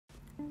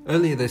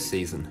Earlier this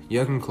season,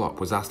 Jurgen Klopp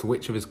was asked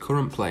which of his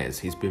current players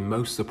he's been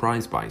most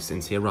surprised by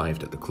since he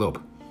arrived at the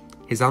club.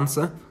 His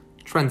answer?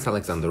 Trent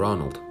Alexander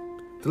Arnold.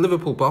 The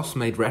Liverpool boss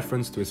made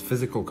reference to his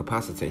physical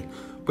capacity,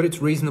 but it's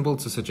reasonable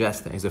to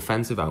suggest that his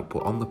offensive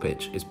output on the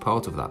pitch is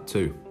part of that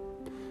too.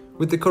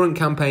 With the current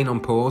campaign on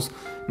pause,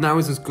 now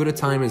is as good a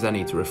time as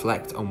any to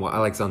reflect on what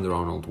Alexander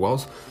Arnold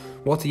was,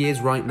 what he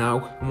is right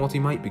now, and what he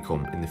might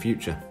become in the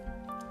future.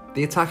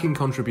 The attacking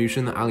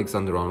contribution that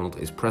Alexander Arnold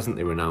is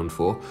presently renowned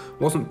for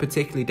wasn't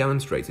particularly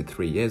demonstrated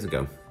 3 years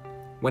ago.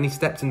 When he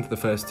stepped into the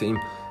first team,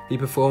 he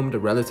performed a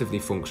relatively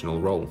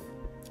functional role.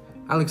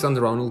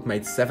 Alexander Arnold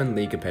made 7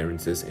 league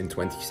appearances in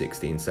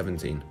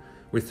 2016-17,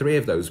 with 3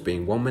 of those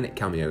being 1-minute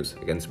cameos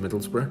against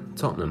Middlesbrough,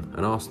 Tottenham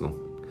and Arsenal.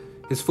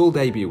 His full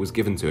debut was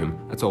given to him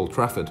at Old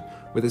Trafford,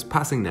 with his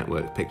passing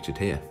network pictured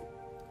here.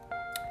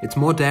 It's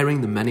more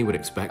daring than many would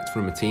expect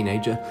from a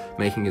teenager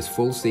making his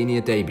full senior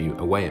debut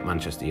away at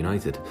Manchester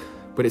United,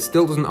 but it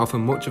still doesn't offer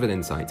much of an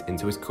insight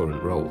into his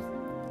current role.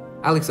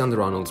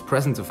 Alexander Arnold's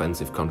present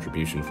offensive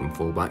contribution from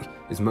fullback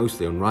is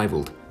mostly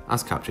unrivalled,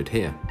 as captured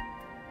here.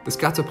 The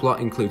scatter plot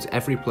includes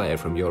every player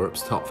from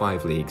Europe's top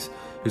 5 leagues,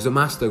 who's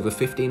amassed over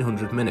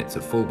 1,500 minutes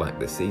at fullback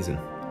this season.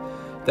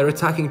 Their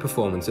attacking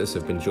performances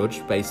have been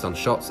judged based on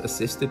shots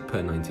assisted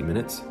per 90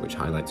 minutes, which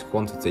highlights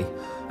quantity,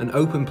 and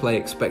open play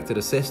expected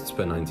assists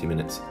per 90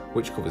 minutes,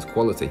 which covers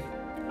quality.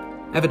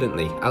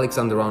 Evidently,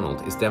 Alexander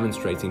Arnold is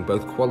demonstrating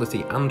both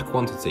quality and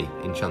quantity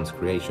in chance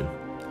creation.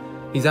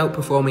 He's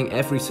outperforming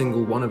every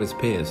single one of his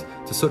peers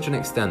to such an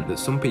extent that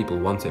some people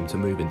want him to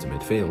move into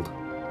midfield.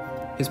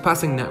 His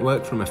passing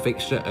network from a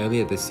fixture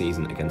earlier this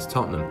season against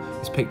Tottenham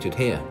is pictured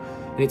here,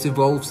 and it's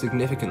evolved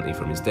significantly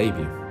from his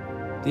debut.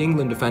 The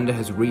England defender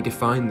has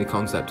redefined the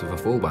concept of a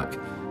fullback,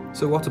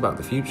 so what about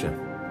the future?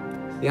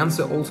 The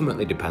answer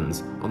ultimately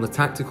depends on the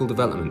tactical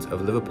development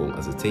of Liverpool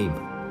as a team.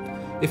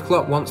 If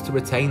Klopp wants to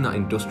retain that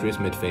industrious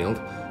midfield,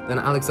 then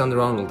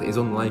Alexander Arnold is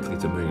unlikely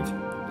to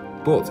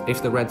move. But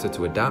if the Reds are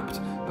to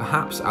adapt,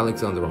 perhaps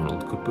Alexander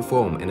Arnold could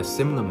perform in a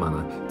similar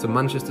manner to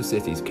Manchester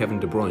City's Kevin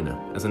De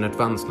Bruyne as an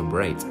advanced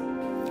number 8.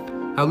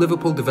 How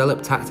Liverpool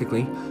develop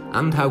tactically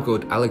and how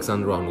good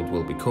Alexander Arnold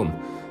will become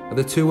are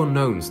the 2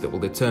 unknowns that will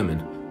determine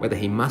whether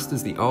he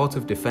masters the art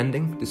of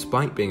defending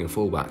despite being a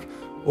fullback,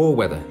 or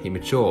whether he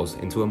matures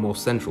into a more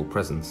central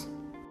presence.